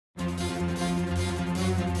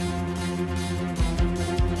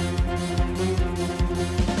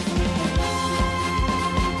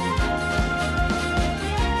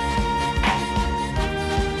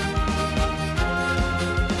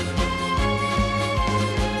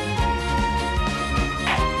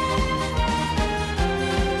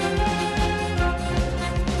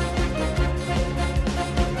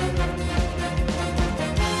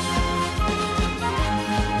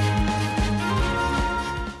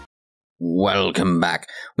welcome back.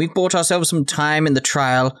 We've bought ourselves some time in the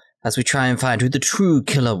trial as we try and find who the true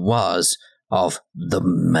killer was of the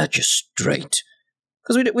magistrate.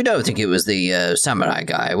 Because we don't think it was the samurai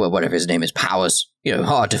guy, or whatever his name is, Powers. You know,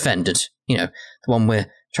 our defendant. You know, the one we're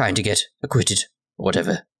trying to get acquitted, or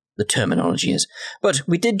whatever the terminology is. But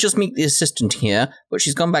we did just meet the assistant here, but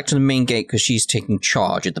she's gone back to the main gate because she's taking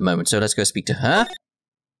charge at the moment. So let's go speak to her.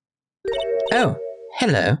 Oh,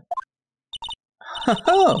 hello.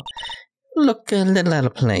 Oh, look a little out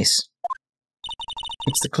of place.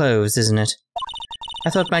 It's the clothes, isn't it? I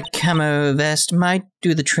thought my camo vest might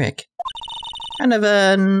do the trick. Kind of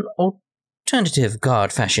an alternative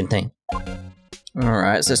guard fashion thing.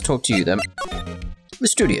 Alright, so let's talk to you then. The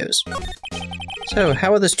studios. So,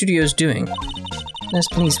 how are the studios doing? There's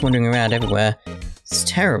police wandering around everywhere. It's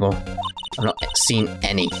terrible. I've not seen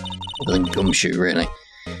any, other than Gumshoe, really.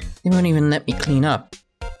 They won't even let me clean up.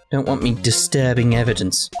 Don't want me disturbing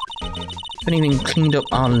evidence. Haven't even cleaned up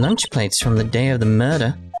our lunch plates from the day of the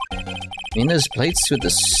murder. I mean, those plates with the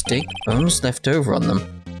steak bones left over on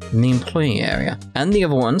them in the employee area. And the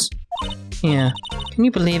other ones. Yeah, can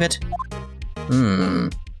you believe it? The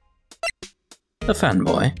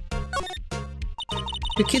fanboy.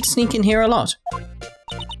 Do kids sneak in here a lot?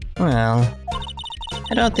 Well,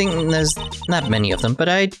 I don't think there's that many of them, but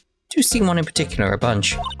I do see one in particular a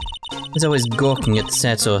bunch. He's always gawking at the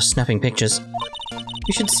sets or snapping pictures.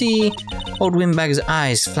 You should see old Windbag's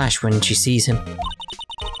eyes flash when she sees him.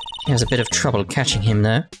 She has a bit of trouble catching him,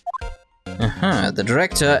 though. The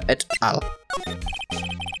director et al.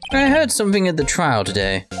 I heard something at the trial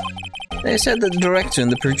today. They said that the director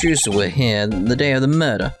and the producer were here the day of the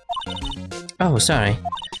murder. Oh, sorry.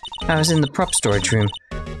 I was in the prop storage room,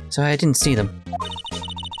 so I didn't see them.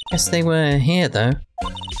 Guess they were here, though.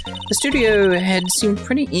 The studio head seemed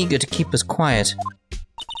pretty eager to keep us quiet.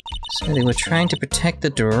 So they were trying to protect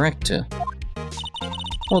the director.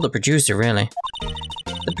 Or the producer, really.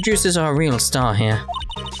 The producer's our real star here.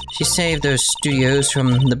 She saved those studios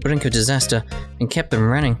from the brink of disaster and kept them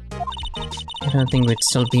running. I don't think we'd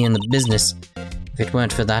still be in the business if it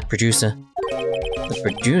weren't for that producer. The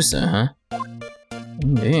producer, huh?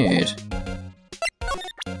 Indeed.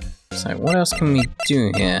 So what else can we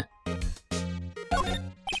do here?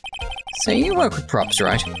 So you work with props,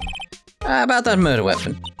 right? About that murder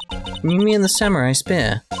weapon. You mean the samurai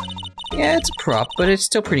spear? Yeah, it's a prop, but it's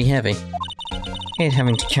still pretty heavy. Hate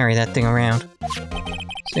having to carry that thing around.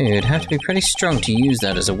 So you'd have to be pretty strong to use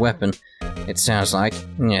that as a weapon, it sounds like.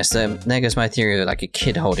 Yes, there goes my theory of like a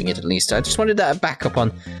kid holding it at least. I just wanted that backup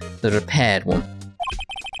on the repaired one.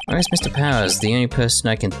 Where's Mr. Powers, the only person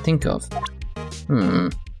I can think of?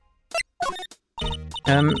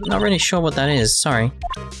 Not really sure what that is, sorry.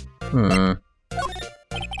 Could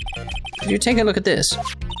you take a look at this?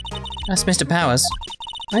 That's Mr. Powers.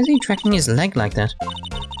 Why is he tracking his leg like that?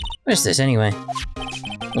 Where's this anyway?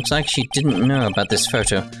 Looks like she didn't know about this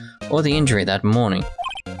photo, or the injury that morning.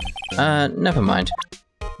 Never mind.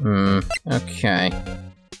 Okay.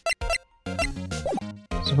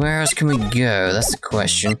 So where else can we go? That's the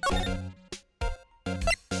question.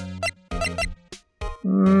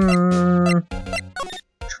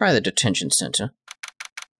 Try the detention center.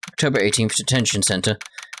 October 18th, detention center.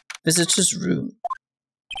 Visitor's room.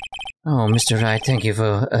 Oh, Mr. Wright, thank you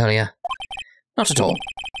for earlier. Not at all.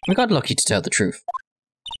 We got lucky, to tell the truth.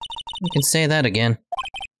 You can say that again.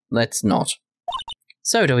 Let's not.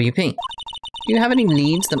 So, WP, do you have any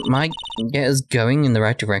leads that might get us going in the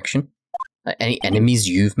right direction? Any enemies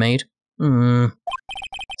you've made?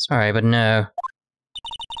 Sorry, but no.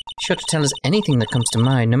 Be sure to tell us anything that comes to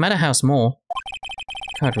mind, no matter how small.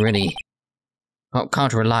 Can't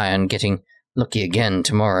rely on getting lucky again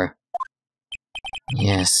tomorrow.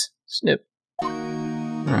 Yes. Snip.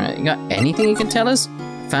 Alright, you got anything you can tell us?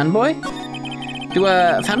 Fanboy? Do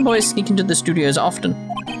fanboys sneak into the studios often?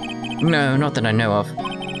 No, not that I know of.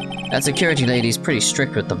 That security lady's pretty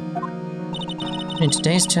strict with them. In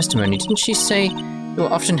today's testimony, didn't she say you were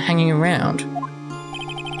often hanging around?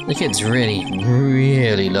 The kids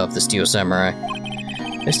really love the Steel Samurai.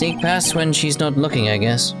 They sneak past when she's not looking, I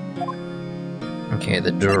guess. Okay,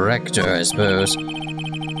 the director, I suppose.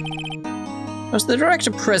 Was the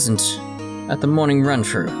director present at the morning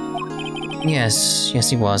run-through? Yes,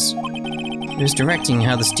 he was. He was directing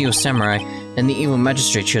how the Steel Samurai and the evil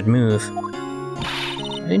magistrate should move.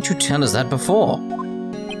 Why didn't you tell us that before?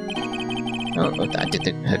 Oh, I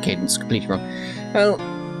did her cadence completely wrong. Well,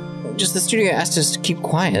 just the studio asked us to keep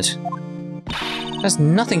quiet. It has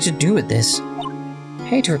nothing to do with this. I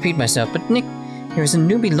hate to repeat myself, but Nick here is a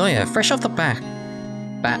newbie lawyer, fresh off the bat.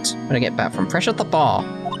 Where'd I get bat from? Fresh off the bar.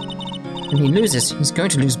 When he loses, he's going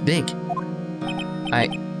to lose big.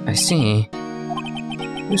 I I see.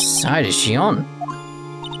 Whose side is she on?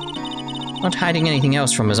 Not hiding anything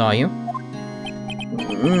else from us, are you?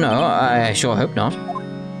 No, I sure hope not.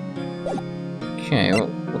 Okay, well,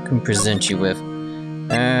 what can we present you with?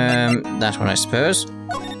 That one, I suppose.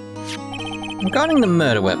 Regarding the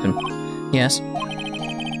murder weapon, yes.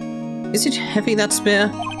 Is it heavy, that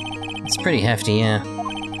spear? It's pretty hefty, yeah.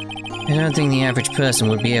 I don't think the average person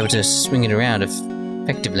would be able to swing it around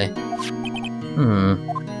effectively.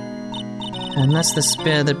 And that's the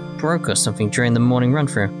spear that broke or something during the morning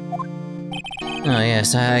run-through. Oh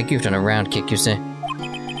yes, I goofed on a round kick, you see.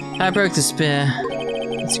 I broke the spear.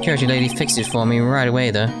 The security lady fixed it for me right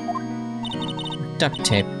away, though. Duct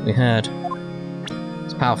tape, we heard.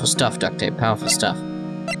 It's powerful stuff, duct tape, powerful stuff.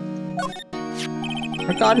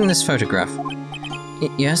 Regarding this photograph...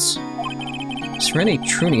 yes? This really,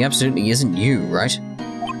 truly, absolutely isn't you, right?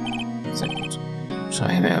 It's like...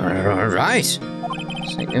 sorry, right!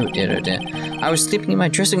 It's like, oh dear, oh dear. I was sleeping in my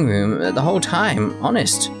dressing room the whole time,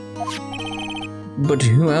 honest. But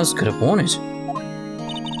who else could have worn it?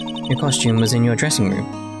 Your costume was in your dressing room.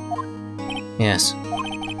 Yes.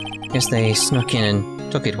 Guess they snuck in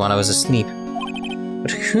and took it while I was asleep.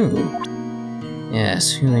 But who?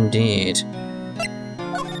 Yes, who indeed?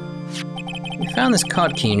 You found this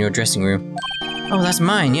card key in your dressing room. Oh, that's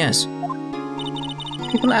mine, yes.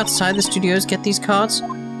 People outside the studios get these cards?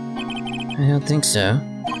 I don't think so.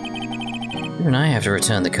 Even I have to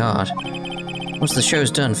return the card. Once the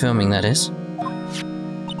show's done filming, that is.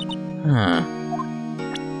 Huh.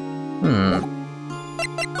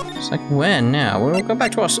 It's like, where now? We'll go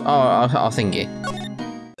back to our thingy.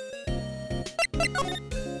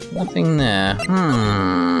 Nothing there.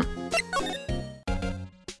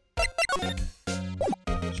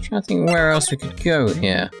 Just trying to think where else we could go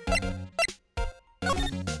here.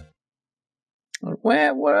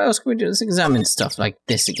 What else can we do? Let's examine stuff like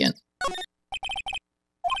this again.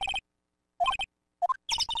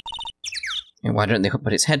 And why don't they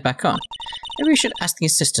put its head back on? Maybe we should ask the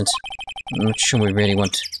assistant. I'm not sure we really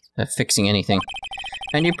want her fixing anything.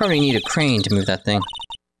 And you probably need a crane to move that thing.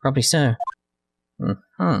 Probably so. In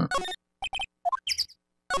the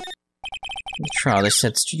trial, they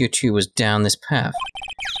said Studio 2 was down this path.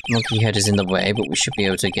 Monkey head is in the way, but we should be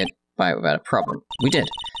able to get by it without a problem. We did.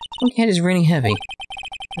 Monkey head is really heavy.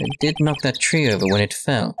 It did knock that tree over when it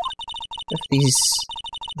fell. Both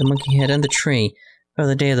the monkey head and the tree, fell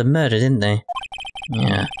the day of the murder, didn't they?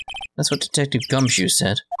 Yeah, that's what Detective Gumshoe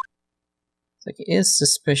said. It's like, it is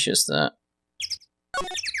suspicious that...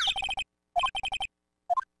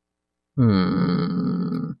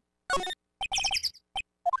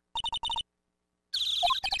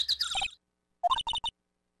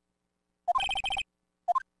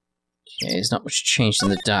 Okay, there's not much change in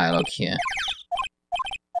the dialogue here.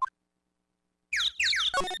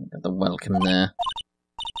 Got the welcome there.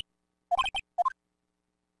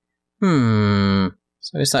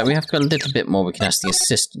 So it's like we have got a little bit more we can ask the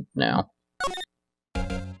assistant now.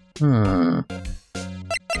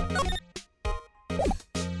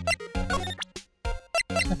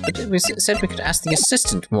 But we said we could ask the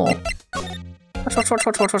assistant more.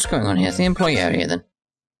 What's going on here? The employee area then.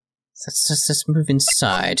 Let's move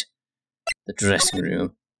inside the dressing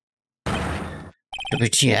room.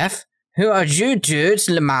 WTF? Who are you dudes,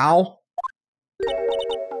 Lamau?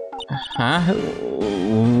 Huh?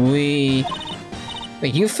 Wait,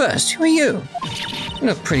 you first. Who are you? You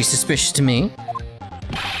look pretty suspicious to me.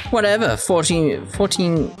 Whatever, 14,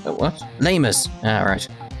 what? Lamers. Alright.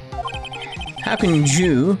 How can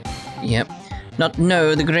you, not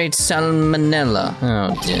know the great Salmonella?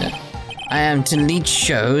 Oh dear. I am to lead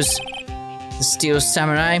shows. The Steel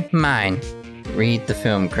Samurai, mine. Read the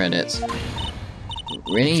film credits.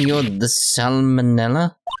 Really? You're the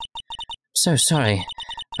Salmonella? So sorry.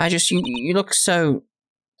 You look so...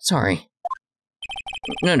 sorry.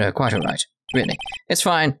 No, quite alright. Really. It's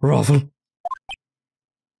fine. Ruffle.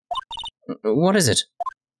 What is it?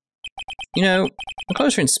 You know, a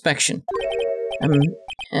closer inspection.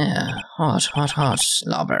 Hot,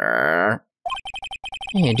 slobber.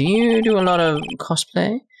 Hey, do you do a lot of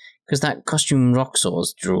cosplay? Because that costume rock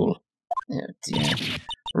saws drool. Oh dear.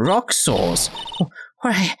 Rock saws?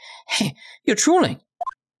 Hey, you're drooling.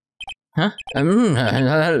 Huh?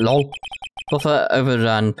 Lol. Buffer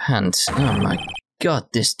overrun pants. Oh my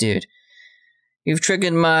god, this dude. You've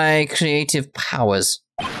triggered my creative powers.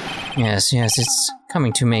 Yes, it's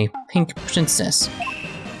coming to me. Pink Princess.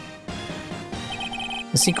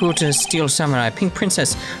 The sequel to Steel Samurai, Pink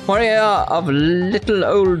Princess, warrior of little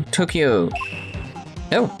old Tokyo.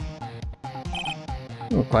 Oh.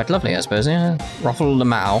 Quite lovely, I suppose, yeah. Ruffle the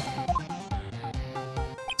Mao.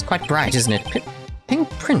 It's quite bright, isn't it? Pink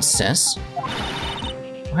Princess. princess?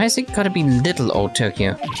 Why has it gotta be little old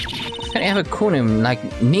Tokyo? Can't you have a cool name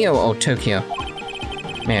like Neo Old Tokyo?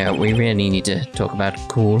 Yeah, we really need to talk about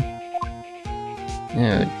cool.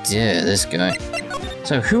 Oh dear, this guy.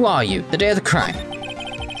 So who are you, the day of the crime?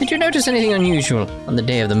 Did you notice anything unusual on the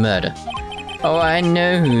day of the murder? Oh, I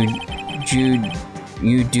know who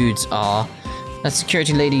you dudes are. That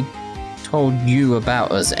security lady told you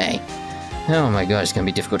about us, eh? Oh my god, it's gonna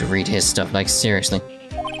be difficult to read his stuff, like seriously.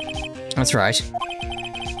 That's right.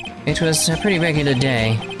 It was a pretty regular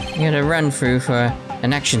day. We had a run-through for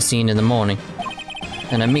an action scene in the morning,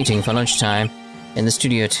 and a meeting for lunchtime in the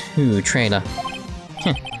Studio 2 trailer.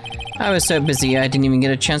 I was so busy I didn't even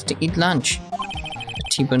get a chance to eat lunch. A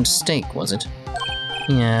T-bone steak, was it?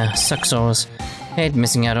 Yeah, sucksores. Hate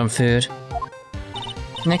missing out on food.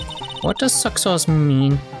 Nick, what does sucksores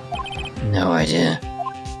mean? No idea.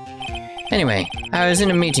 Anyway, I was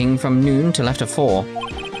in a meeting from noon till after 4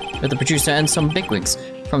 with the producer and some bigwigs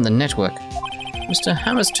from the network. Mr.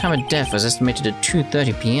 Hammer's time of death was estimated at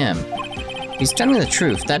 2:30 p.m. He's telling the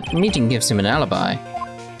truth. That meeting gives him an alibi.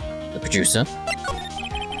 The producer?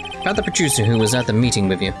 About the producer who was at the meeting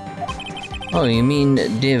with you. Oh, you mean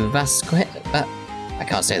Dee Vasquez? I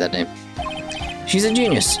can't say that name. She's a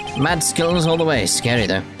genius. Mad skills all the way. Scary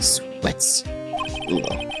though. Sweats.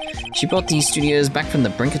 Ugh. She brought these studios back from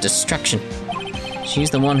the brink of destruction.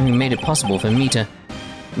 She's the one who made it possible for me to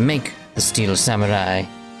make the Steel Samurai.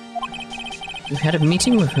 You had a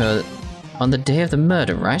meeting with her on the day of the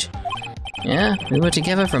murder, right? Yeah, we were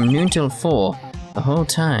together from noon till 4, the whole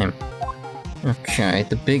time. Okay,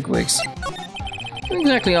 the bigwigs. Who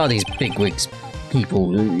exactly are these bigwigs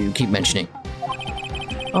people you keep mentioning?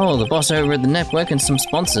 Oh, the boss over at the network and some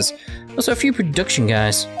sponsors. Also a few production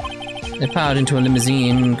guys. They piled into a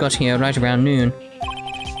limousine and got here right around noon.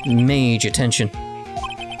 Major tension.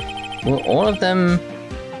 Were all of them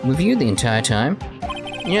with you the entire time?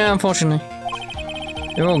 Yeah, unfortunately.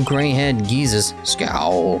 They're all grey-haired geezers.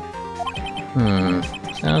 Scowl.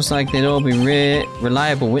 Sounds like they'd all be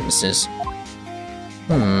reliable witnesses.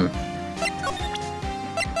 I'm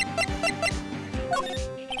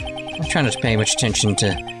trying not to pay much attention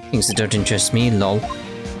to things that don't interest me, lol.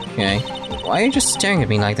 Okay. Why are you just staring at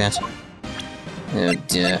me like that? Oh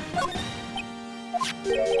dear.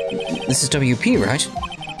 This is WP, right?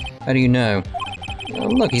 How do you know? Oh,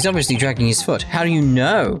 look, he's obviously dragging his foot. How do you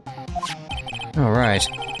know? Alright.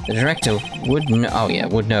 The director would know. Oh yeah,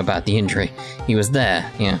 would know about the injury. He was there.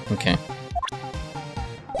 Yeah, okay.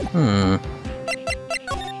 So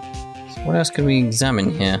what else could we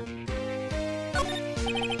examine here?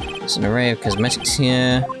 There's an array of cosmetics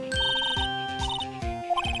here.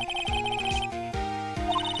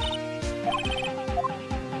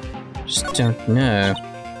 Just don't know.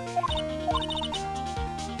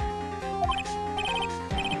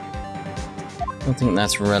 I don't think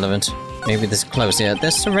that's relevant. Maybe this clothes here.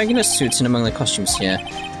 There's some regular suits in among the costumes here.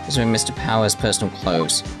 These are Mr. Power's personal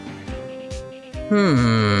clothes.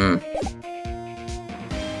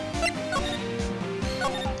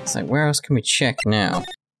 It's like, where else can we check now?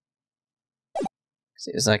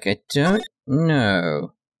 It's like, I don't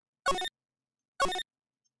know.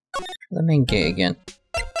 The main gate again.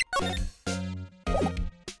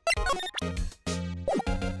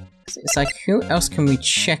 It's like, who else can we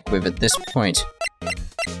check with at this point?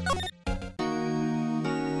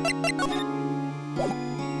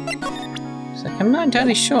 It's like, I'm not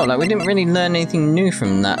entirely sure. Like, we didn't really learn anything new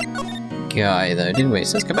from that guy, though, did we?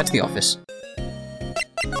 So let's go back to the office.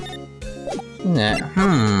 Yeah,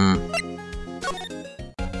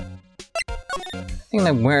 I think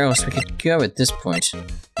like where else we could go at this point?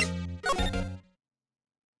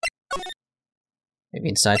 Maybe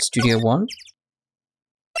inside Studio 1?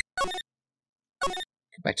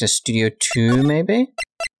 Go back to Studio 2, maybe?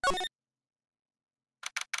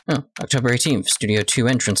 Oh, October 18th, Studio 2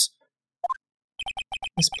 entrance.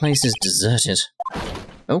 This place is deserted.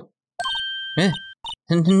 Oh.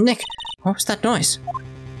 Nick, what was that noise?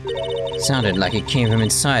 It sounded like it came from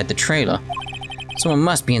inside the trailer. Someone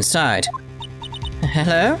must be inside.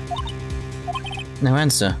 Hello? No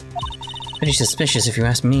answer. Pretty suspicious if you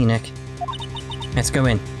ask me, Nick. Let's go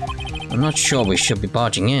in. I'm not sure we should be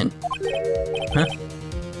barging in. Huh?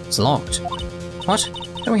 It's locked. What?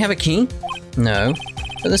 Don't we have a key? No.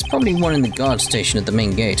 But there's probably one in the guard station at the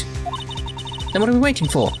main gate. Then what are we waiting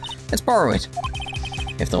for? Let's borrow it.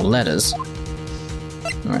 If they'll let us.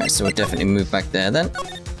 Alright, so we'll definitely move back there then.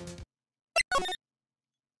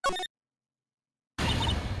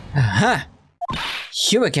 Aha!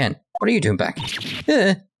 You again! What are you doing back?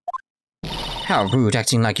 How rude,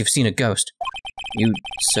 acting like you've seen a ghost. You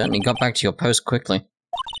certainly got back to your post quickly.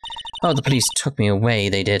 Oh, the police took me away,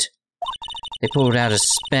 they did. They pulled out a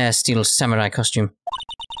spare steel samurai costume.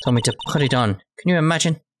 Told me to put it on. Can you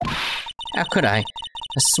imagine? How could I?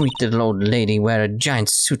 A sweet little old lady wear a giant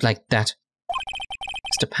suit like that.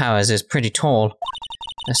 Mr. Powers is pretty tall.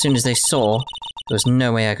 As soon as they saw there was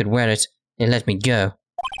no way I could wear it, they let me go.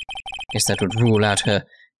 Guess that would rule out her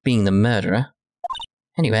being the murderer.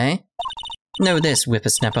 Anyway, know this,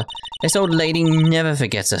 whippersnapper. This old lady never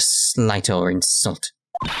forgets a slight or insult.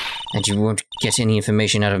 And you won't get any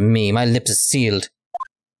information out of me. My lips are sealed.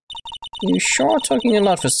 You sure are talking a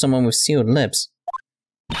lot for someone with sealed lips.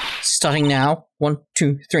 Starting now. 1,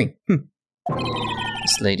 2, 3.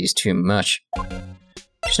 This lady's too much.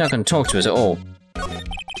 She's not going to talk to us at all.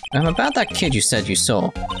 About that kid you said you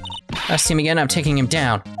saw. I see him again, I'm taking him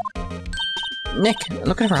down. Nick,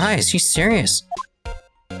 look at her eyes. She's serious.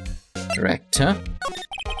 Director?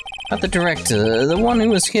 Not the director, the one who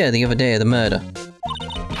was here the other day of the murder.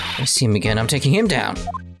 I see him again, I'm taking him down.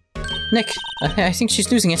 Nick, I think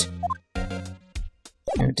she's losing it.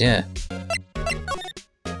 Oh dear.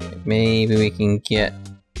 Maybe we can get...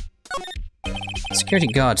 Security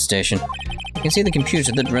guard station. You can see the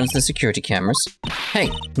computer that runs the security cameras.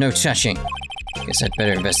 Hey, no touching. Guess I'd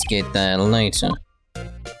better investigate that later.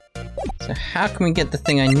 So how can we get the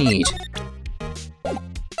thing I need?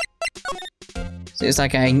 So it's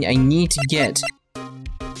like I need to get...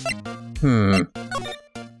 There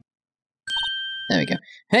we go.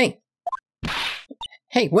 Hey!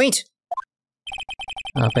 Hey, wait!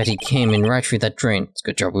 I bet he came in right through that drain. It's a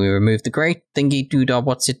good job we removed the grey thingy-doodah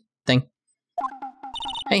what's-it thing.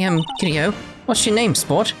 Hey, Kiddo, what's your name,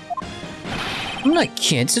 sport? I'm not a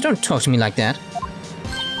kid, so don't talk to me like that.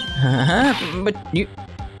 But you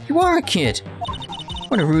are a kid.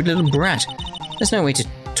 What a rude little brat. There's no way to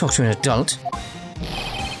talk to an adult.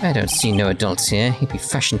 I don't see no adults here, hippie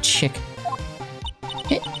fashion chick.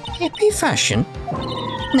 Hippie fashion?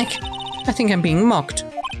 Nick, I think I'm being mocked.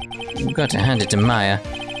 You've got to hand it to Maya.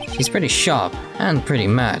 She's pretty sharp and pretty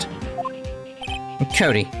mad. And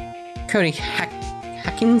Cody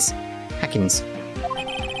Hackins?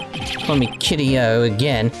 Call me Kitty-O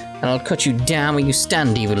again, and I'll cut you down where you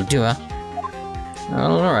stand, evildoer.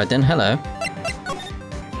 Well, alright then, hello.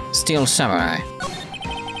 Steel Samurai.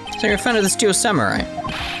 So you're a fan of the Steel Samurai?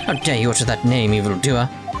 How dare you utter that name, evildoer?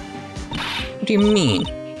 What do you mean?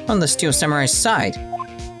 On the Steel Samurai's side?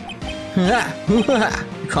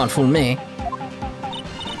 You can't fool me.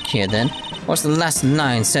 Here then, what's the last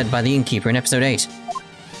line said by the innkeeper in episode 8?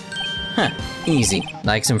 Easy.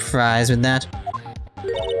 Like some fries with that?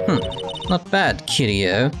 Not bad,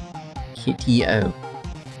 Kitty-O. Kitty-O.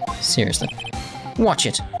 Seriously. Watch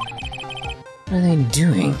it. What are they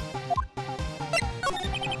doing?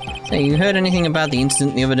 So you heard anything about the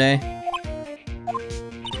incident the other day?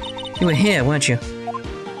 You were here, weren't you?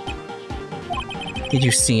 Did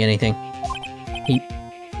you see anything?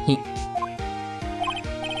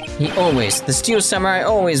 He always, the Steel Samurai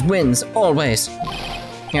always wins, always.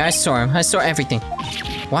 Yeah, I saw him, I saw everything.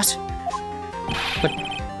 What?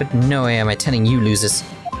 But no way am I telling you losers.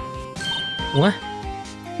 What?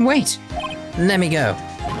 Wait! Let me go.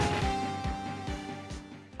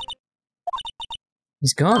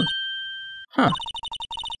 He's gone. Huh.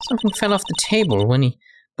 Something fell off the table when he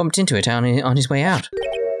bumped into it on his way out.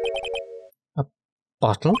 A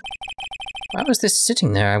bottle? Why was this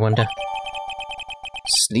sitting there, I wonder?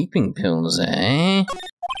 Sleeping pills, eh?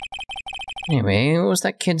 Anyway, what was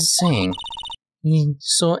that kid saying? He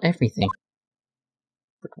saw everything.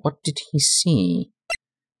 But what did he see?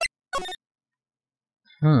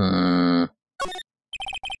 The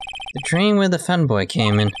drain where the fanboy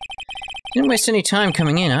came in. Didn't waste any time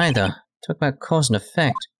coming in, either. Talk about cause and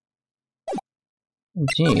effect.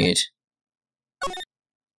 Indeed.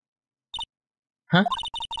 Huh?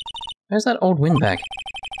 Where's that old windbag?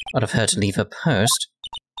 Odd of her to leave her post.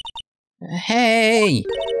 Hey!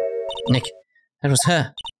 Nick, that was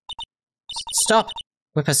her. Stop!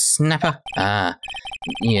 Whippersnapper. Ah.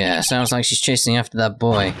 Yeah, sounds like she's chasing after that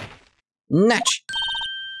boy. Natch!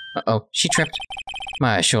 Uh-oh, she tripped.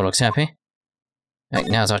 Maya sure looks happy. Right,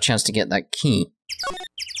 now's our chance to get that key.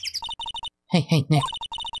 Hey, Nick.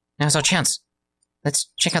 Now's our chance.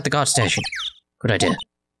 Let's check out the guard station. Good idea.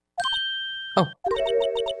 Oh.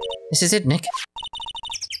 This is it, Nick.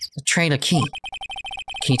 The trailer key.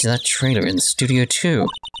 Key to that trailer in the studio too.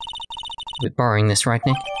 We're borrowing this, right,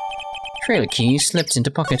 Nick? Trailer key slipped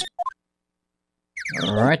into pocket.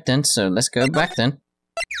 Alright then, so let's go back then.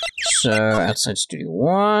 So, outside studio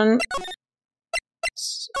 1.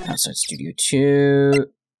 Outside studio 2.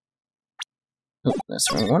 Oh,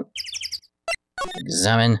 that's the wrong one.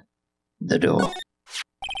 Examine the door.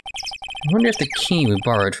 I wonder if the key we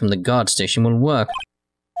borrowed from the guard station will work.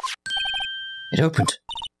 It opened.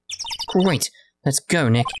 Great. Let's go,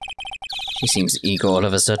 Nick. She seems eager all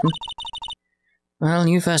of a sudden. Well,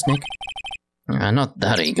 you first, Nick. Not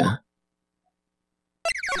that eager.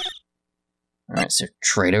 Alright, so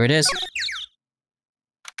trailer it is.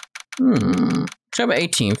 October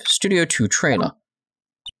 18th, Studio 2 trailer.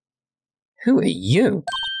 Who are you?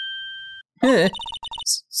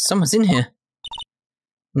 Someone's in here.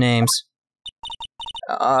 Names.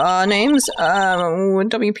 Names?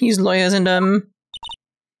 WP's lawyers and,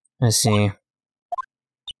 Let's see.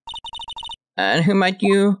 And who might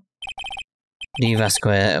you? Dee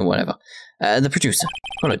Vasquez, whatever. The producer.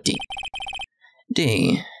 Call her Dee.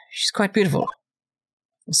 Dee. She's quite beautiful.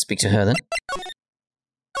 Let's speak to her then.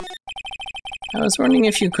 I was wondering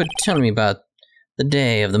if you could tell me about the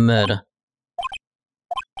day of the murder.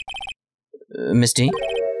 Miss Dee?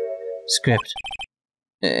 Script.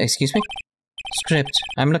 Excuse me? Script.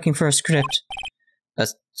 I'm looking for a script. A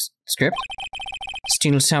script?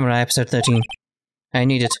 Steel Samurai, episode 13. I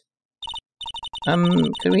need it.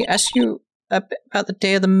 Could we ask you about the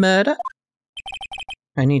day of the murder?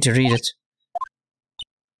 I need to read it.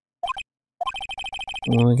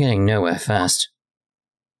 We're getting nowhere fast.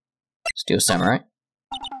 Steel Samurai?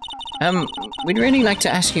 We'd really like to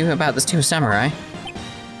ask you about the Steel Samurai.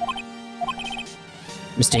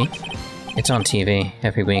 Miss Dee, it's on TV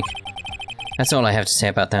every week. That's all I have to say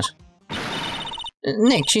about that.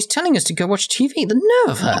 Nick, she's telling us to go watch TV. The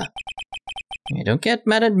nerve of her! Hey, don't get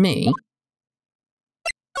mad at me.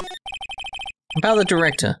 About the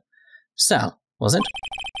director. Sal, was it?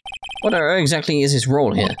 What exactly is his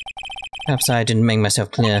role here? Perhaps I didn't make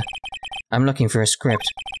myself clear. I'm looking for a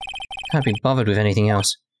script. Can't be bothered with anything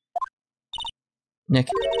else. Nick,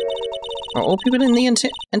 are all people in the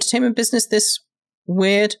entertainment business this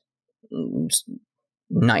weird?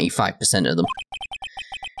 95% of them.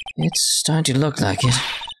 It's starting to look like it.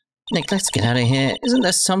 Nick, let's get out of here. Isn't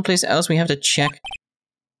there someplace else we have to check?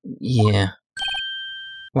 Yeah.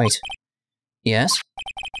 Wait. Yes?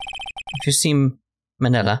 If you see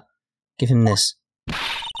Manila, give him this.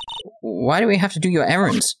 Why do we have to do your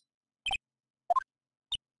errands?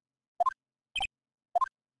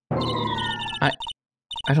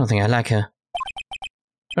 I don't think I like her.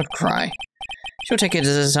 Don't cry. She'll take it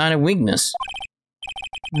as a sign of weakness.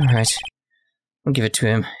 Alright. We'll give it to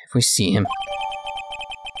him if we see him.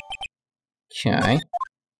 Okay.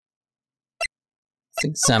 Let's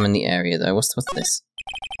examine the area though. What's this?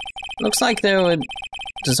 Looks like they were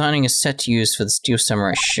designing a set to use for the Steel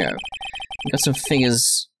Samurai show. We got some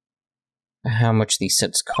figures for how much these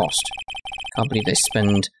sets cost. Can't believe they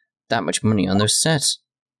spend that much money on those sets.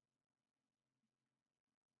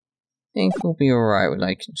 I think we'll be alright with,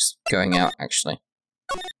 like, just going out, actually.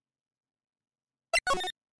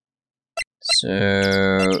 So,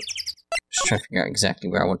 just trying to figure out exactly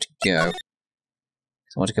where I want to go. I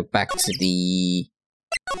want to go back to the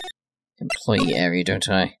employee area, don't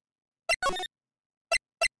I?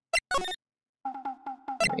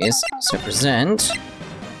 There he is. So present.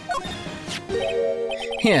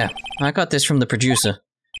 Here, I got this from the producer.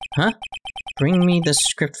 Huh? Bring me the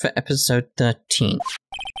script for episode 13.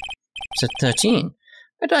 Episode 13?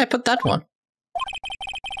 Where did I put that one?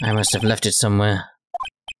 I must have left it somewhere.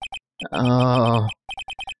 Oh,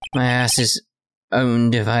 my ass is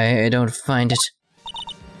owned if I don't find it.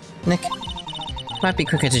 Nick, might be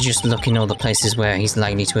quicker to just look in all the places where he's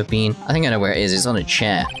likely to have been. I think I know where it is. It's on a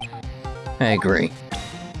chair. I agree.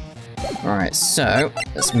 Alright, so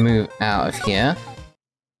let's move out of here.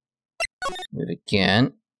 Move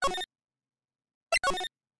again.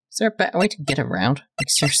 Is there a better way to get around? Like,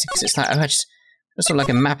 seriously, because it's like, I just sort of like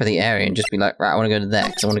a map of the area and just be like, right, I want to go to there,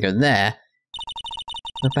 because I want to go there.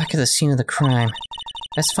 We're back at the scene of the crime.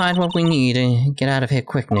 Let's find what we need and get out of here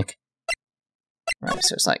quick, Nick. Right,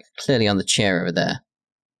 so it's like clearly on the chair over there.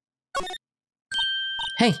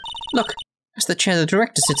 Hey, look! That's the chair the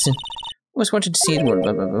director sits in. Always wanted to see it.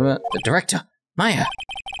 The director? Maya!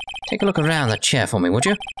 Take a look around that chair for me, would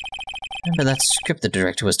you? Remember that script the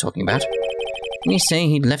director was talking about? Didn't he say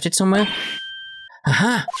he'd left it somewhere?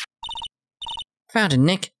 Aha! Found it,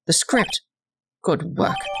 Nick. The script. Good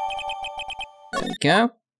work. There we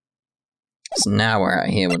go. So now we're out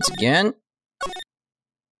here once again.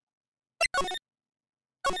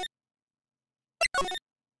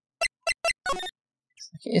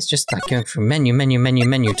 It's just like going through menu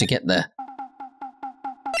to get there.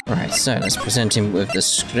 Alright, so let's present him with the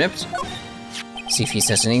script. See if he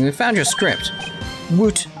says anything. We found your script.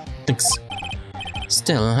 Woot. Thanks.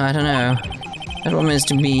 Still, I don't know. That woman is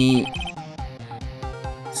to be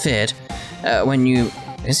feared when you...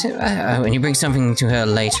 when you bring something to her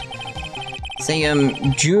late. Say,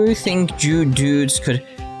 do you think dudes could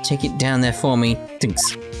take it down there for me?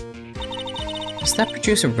 Thanks. Is that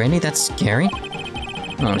producer really that scary?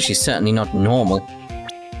 Oh, she's certainly not normal.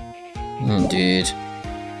 Indeed.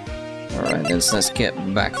 Alright, let's get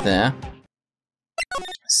back there.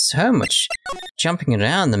 So much jumping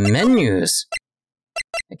around the menus.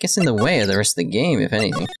 It gets in the way of the rest of the game, if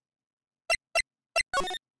anything.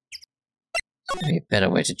 There's gotta be a better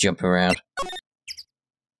way to jump around.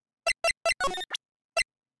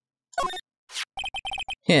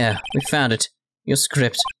 Here, we found it. Your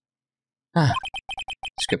script. Ah.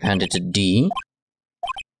 Script handed to Dee.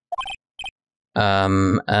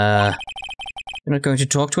 You're not going to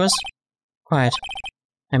talk to us? Quiet.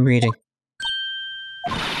 I'm reading.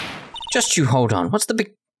 Just you hold on. What's the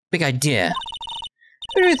big idea?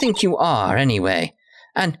 Who do you think you are, anyway?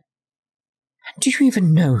 And do you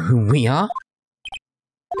even know who we are?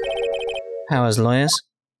 Powers lawyers?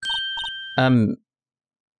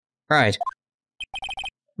 Right.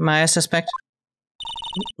 Am I a suspect?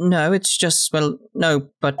 No, it's just, well, no,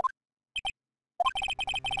 but...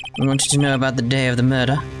 I wanted to know about the day of the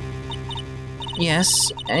murder.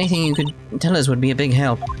 Yes, anything you could tell us would be a big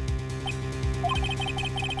help.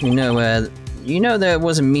 You know there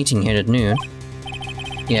was a meeting here at noon?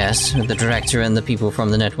 Yes, with the director and the people from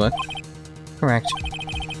the network. Correct.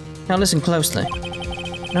 Now listen closely.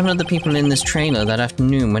 None of the people in this trailer that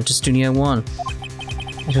afternoon went to Studio One.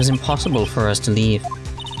 It was impossible for us to leave.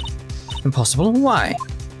 Impossible? Why?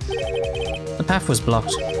 The path was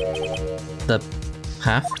blocked. The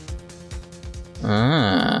path?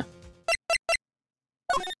 Ah.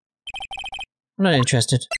 I'm not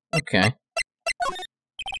interested. Okay.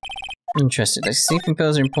 Interested. Like, sleeping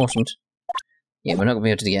pills are important. Yeah, we're not gonna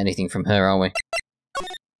be able to get anything from her, are we?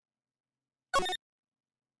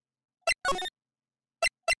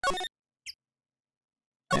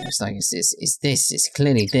 It's like, it's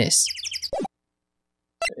clearly this.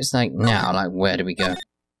 It's like, now, like, where do we go?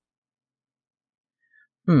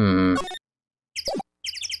 I'm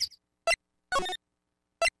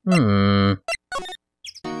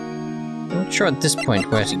not sure at this point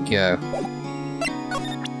where to go.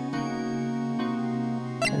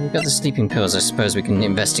 We've got the sleeping pills, I suppose we can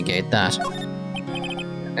investigate that.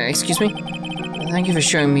 Excuse me? Thank you for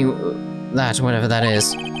showing me that, whatever that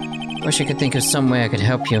is. Wish I could think of some way I could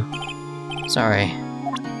help you. Sorry.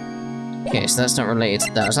 Okay, so that's not related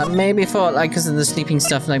to that. I was like, maybe thought, like, because of the sleeping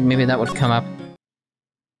stuff, like, maybe that would come up.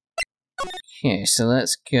 Okay, so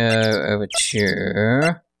let's go over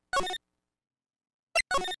to...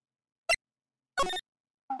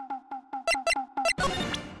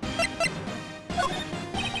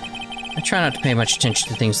 I try not to pay much attention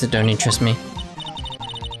to things that don't interest me.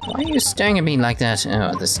 Why are you staring at me like that?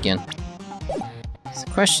 Oh, the skin. The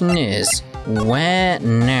question is, where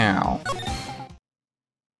now?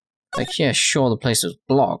 Like, yeah, sure, the place was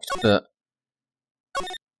blocked, but...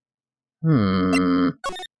 It's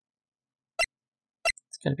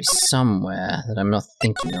gotta be somewhere that I'm not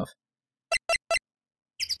thinking of.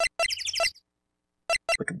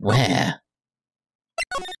 But where?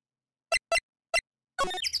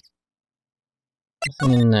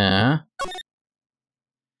 Nothing in there.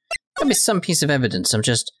 Gotta be some piece of evidence I'm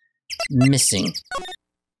just missing.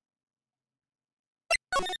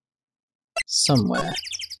 Somewhere.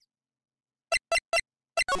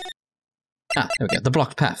 Ah, there we go. The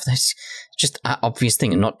blocked path. That's just an obvious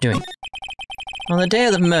thing I'm not doing. On the day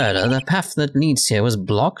of the murder, the path that leads here was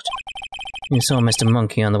blocked. You saw Mr.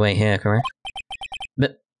 Monkey on the way here, correct?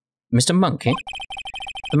 But... Mr. Monkey?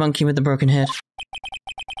 The monkey with the broken head?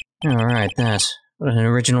 Alright, that. What an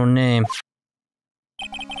original name.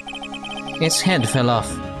 Its head fell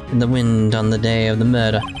off in the wind on the day of the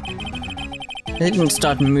murder. They didn't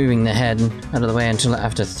start moving the head out of the way until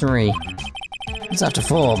after 3. It's after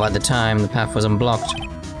 4 by the time the path was unblocked.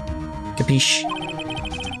 Capiche?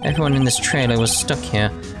 Everyone in this trailer was stuck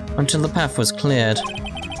here until the path was cleared.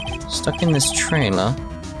 Stuck in this trailer,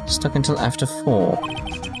 stuck until after 4.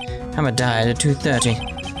 Hammer died at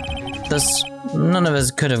 2:30. Thus, none of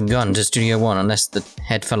us could have gone to Studio One unless the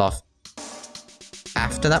head fell off.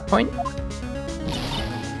 After that point?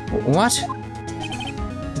 What?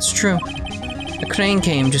 It's true. A crane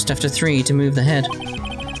came just after 3 to move the head.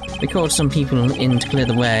 We called some people in to clear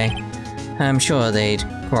the way. I'm sure they'd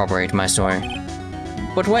corroborate my story.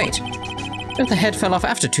 But wait! If the head fell off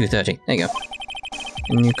after 2:30, there you go.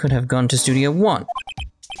 And you could have gone to Studio 1.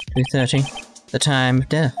 2:30, the time of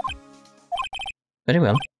death. Very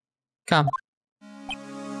well. Come.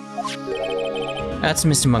 That's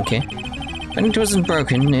Mr. Monkey. When it wasn't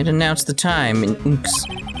broken, it announced the time in oonks.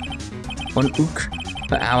 1 ook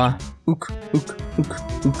per hour. Ook, ook, ook,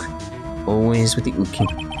 ook. Always with the uki.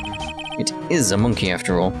 It is a monkey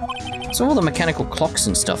after all. So all the mechanical clocks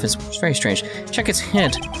and stuff is very strange. Check its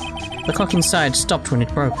head. The clock inside stopped when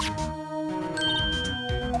it broke.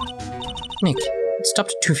 Nick, it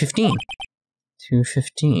stopped at 2:15.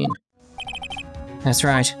 2:15. That's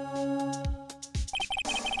right.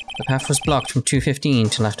 The path was blocked from 2:15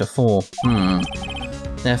 till after 4.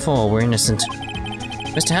 Therefore, we're innocent.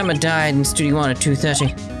 Mr. Hammer died in Studio 1 at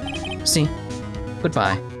 2:30. See?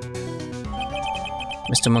 Goodbye.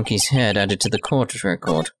 Mr. Monkey's head added to the court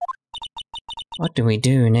record. What do we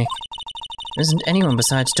do, Nick? There isn't anyone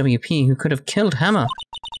besides WP who could have killed Hammer.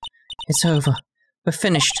 It's over. We're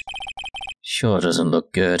finished. Sure doesn't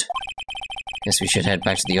look good. Guess we should head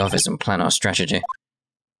back to the office and plan our strategy.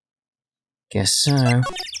 Guess so.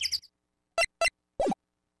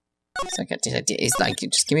 It's like,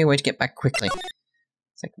 just give me a way to get back quickly.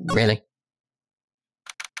 It's like, really?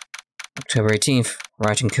 October 18th,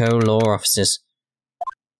 Wright & Co. Law Offices.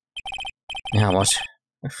 Now what?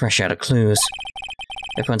 We're fresh out of clues.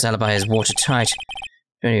 Everyone's alibi is watertight.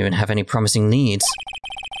 Don't even have any promising leads.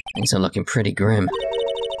 Things are looking pretty grim.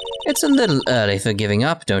 It's a little early for giving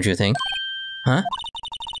up, don't you think? Huh?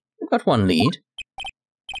 We've got one lead.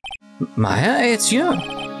 Maya, it's you.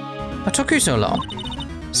 What took you so long?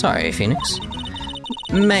 Sorry, Pheonix.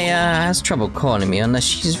 Maya has trouble calling me unless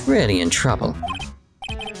she's really in trouble.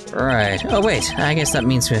 Right. Oh wait, I guess that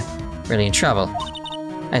means we're really in trouble.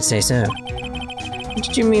 I'd say so. What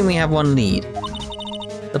did you mean we have one lead?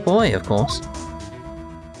 The boy, of course.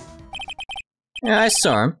 Yeah, I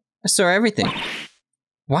saw him. I saw everything.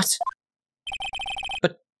 What?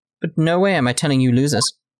 But no way am I telling you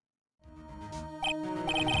losers.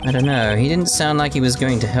 I don't know, he didn't sound like he was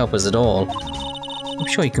going to help us at all. I'm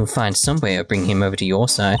sure you can find some way of bringing him over to your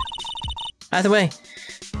side. Either way,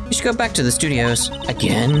 we should go back to the studios.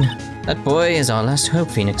 Again? That boy is our last hope,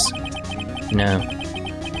 Pheonix. No.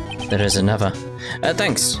 There is another.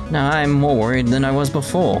 Thanks. Now I'm more worried than I was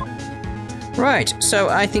before. Right, so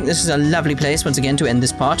I think this is a lovely place once again to end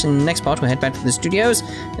this part. In the next part, we'll head back to the studios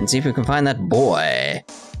and see if we can find that boy.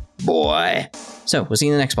 So, we'll see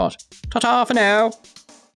you in the next part. Ta-ta for now!